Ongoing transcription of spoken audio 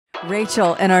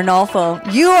Rachel and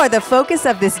Arnulfo, you are the focus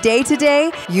of this day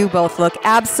today. You both look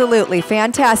absolutely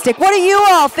fantastic. What do you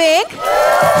all think?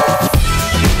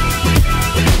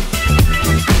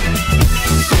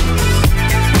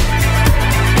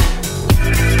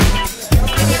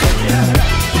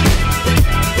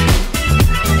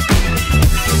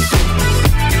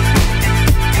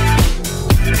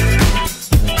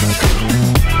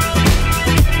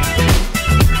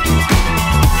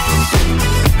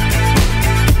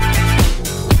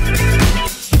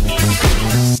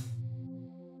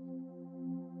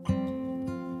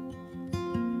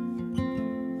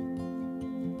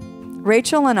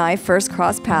 Rachel and I first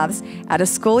crossed paths at a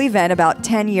school event about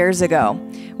 10 years ago.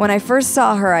 When I first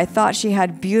saw her, I thought she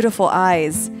had beautiful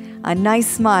eyes, a nice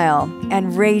smile,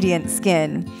 and radiant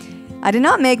skin. I did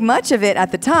not make much of it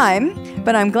at the time,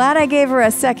 but I'm glad I gave her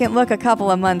a second look a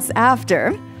couple of months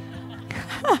after.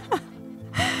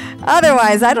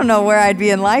 Otherwise, I don't know where I'd be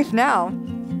in life now.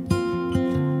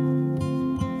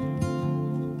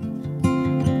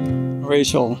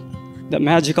 Rachel, that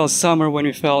magical summer when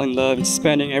we fell in love and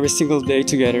spending every single day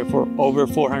together for over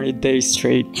 400 days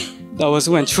straight. That was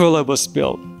when true love was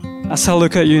built. As I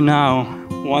look at you now,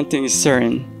 one thing is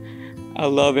certain. I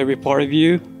love every part of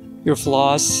you, your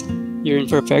flaws, your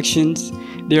imperfections.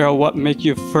 They are what make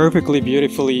you perfectly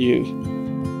beautifully you.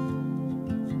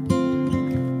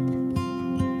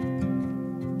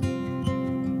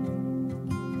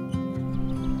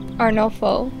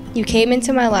 Arnulfo, you came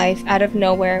into my life out of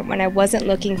nowhere when I wasn't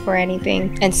looking for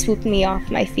anything and swooped me off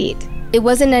my feet. It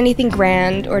wasn't anything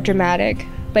grand or dramatic,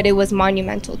 but it was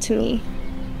monumental to me.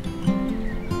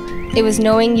 It was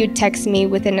knowing you'd text me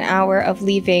within an hour of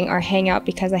leaving our hangout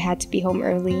because I had to be home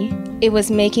early. It was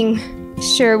making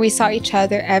sure we saw each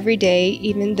other every day,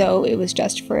 even though it was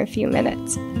just for a few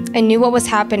minutes. I knew what was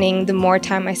happening the more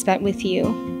time I spent with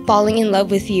you. Falling in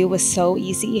love with you was so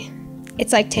easy.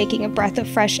 It's like taking a breath of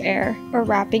fresh air or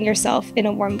wrapping yourself in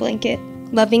a warm blanket.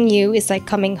 Loving you is like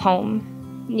coming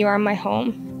home. You are my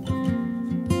home.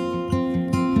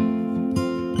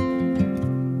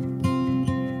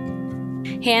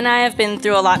 He and I have been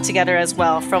through a lot together as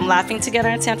well, from laughing together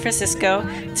in San Francisco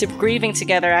to grieving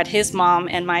together at his mom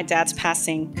and my dad's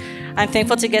passing. I'm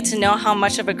thankful to get to know how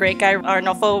much of a great guy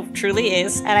Arnulfo truly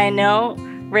is, and I know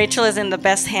Rachel is in the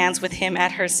best hands with him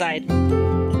at her side.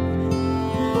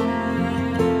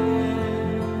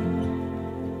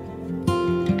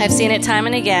 I've seen it time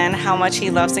and again how much he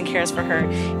loves and cares for her,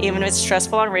 even if it's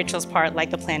stressful on Rachel's part,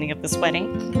 like the planning of this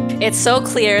wedding. It's so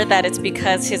clear that it's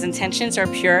because his intentions are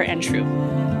pure and true.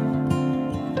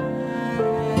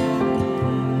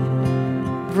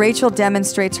 Rachel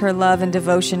demonstrates her love and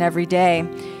devotion every day,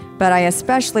 but I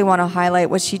especially want to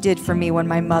highlight what she did for me when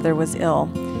my mother was ill.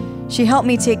 She helped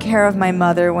me take care of my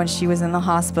mother when she was in the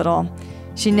hospital.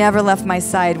 She never left my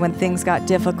side when things got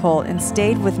difficult and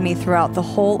stayed with me throughout the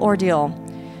whole ordeal.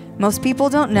 Most people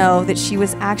don't know that she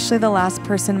was actually the last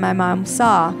person my mom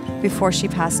saw before she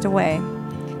passed away.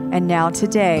 And now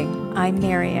today, I'm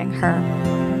marrying her.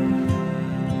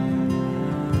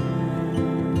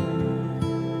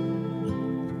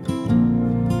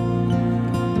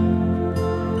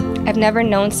 I've never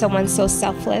known someone so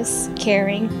selfless,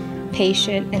 caring,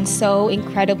 patient, and so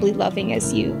incredibly loving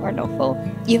as you, Arnulfo.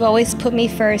 You've always put me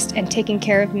first and taken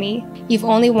care of me. You've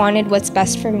only wanted what's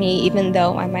best for me, even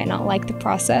though I might not like the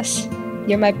process.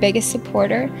 You're my biggest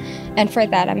supporter, and for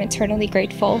that I'm eternally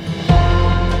grateful.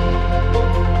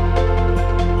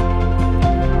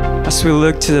 As we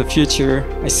look to the future,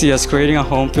 I see us creating a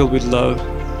home filled with love,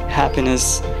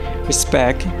 happiness,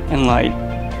 respect, and light.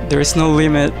 There is no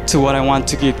limit to what I want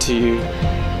to give to you.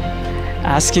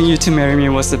 Asking you to marry me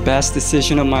was the best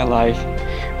decision of my life.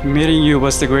 Meeting you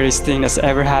was the greatest thing that's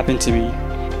ever happened to me.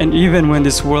 And even when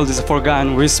this world is a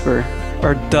forgotten whisper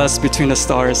or dust between the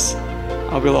stars,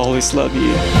 I will always love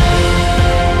you.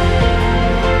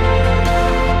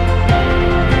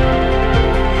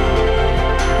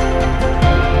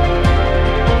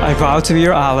 I vow to be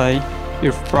your ally,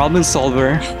 your problem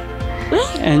solver,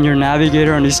 and your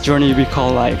navigator on this journey we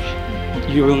call life.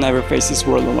 You will never face this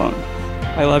world alone.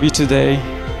 I love you today,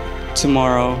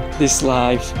 tomorrow, this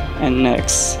life, and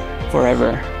next,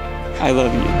 forever. I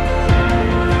love you.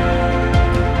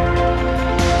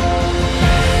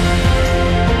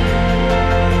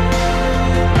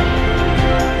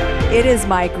 It is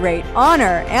my great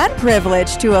honor and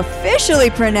privilege to officially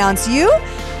pronounce you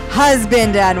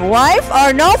husband and wife.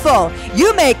 Arnulfo,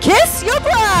 you may kiss your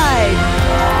bride.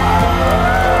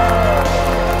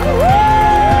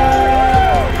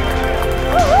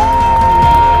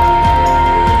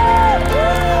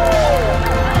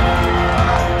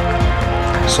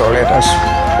 So let us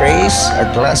raise a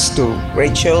glass to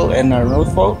Rachel and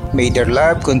Arnulfo. May their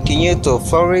love continue to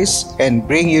flourish and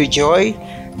bring you joy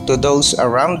to those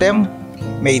around them.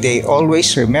 May they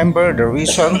always remember the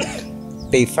reason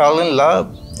they fell in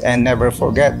love and never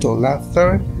forget the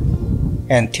laughter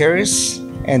and tears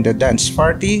and the dance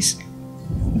parties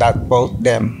that brought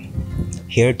them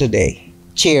here today.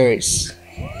 Cheers!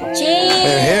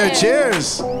 Cheers!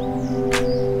 Cheers!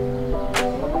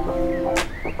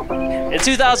 In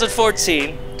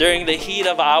 2014, during the heat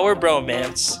of our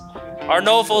bromance,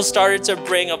 Arnulfo started to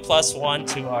bring a +1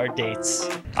 to our dates.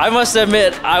 I must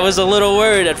admit, I was a little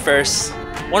worried at first.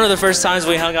 One of the first times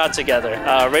we hung out together,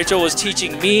 Rachel was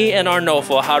teaching me and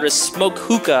Arnulfo how to smoke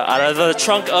hookah out of the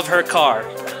trunk of her car.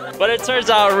 But it turns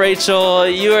out, Rachel,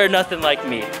 you are nothing like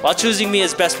me. While choosing me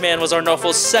as best man was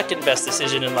Arnulfo's second best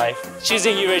decision in life,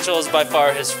 choosing you, Rachel, is by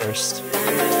far his first.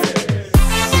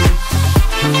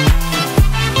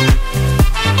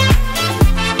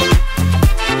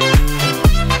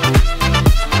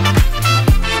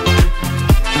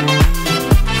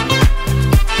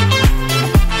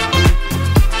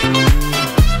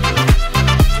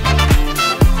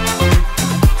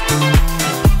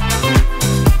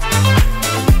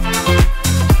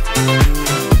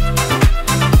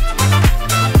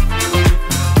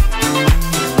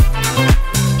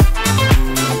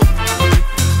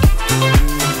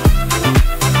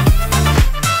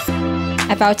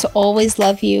 I vow to always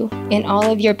love you in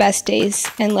all of your best days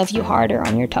and love you harder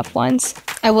on your tough ones.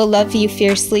 I will love you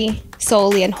fiercely,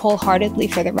 solely, and wholeheartedly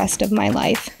for the rest of my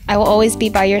life. I will always be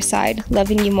by your side,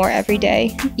 loving you more every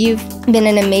day. You've been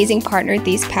an amazing partner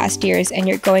these past years, and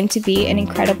you're going to be an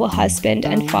incredible husband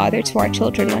and father to our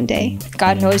children one day.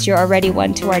 God knows you're already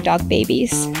one to our dog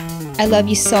babies. I love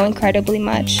you so incredibly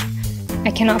much.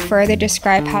 I cannot further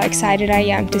describe how excited I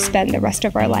am to spend the rest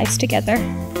of our lives together.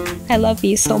 I love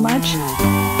you so much.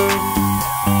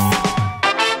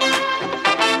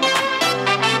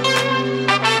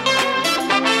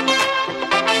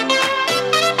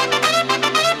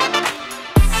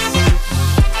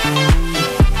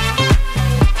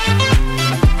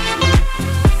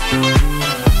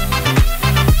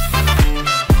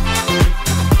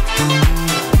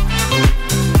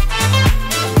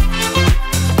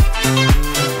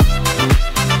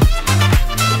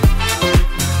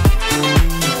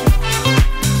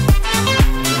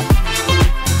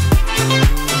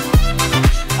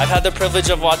 I've had the privilege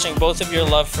of watching both of your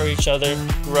love for each other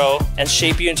grow and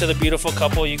shape you into the beautiful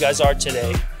couple you guys are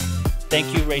today.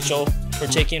 Thank you, Rachel, for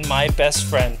taking my best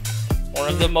friend, one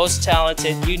of the most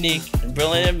talented, unique, and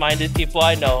brilliant-minded people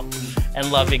I know,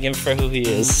 and loving him for who he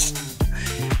is.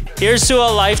 Here's to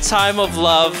a lifetime of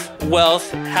love, wealth,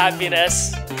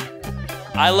 happiness.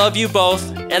 I love you both,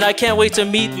 and I can't wait to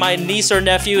meet my niece or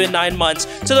nephew in 9 months.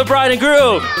 To the bride and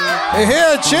groom! Hey,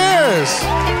 here,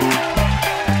 cheers!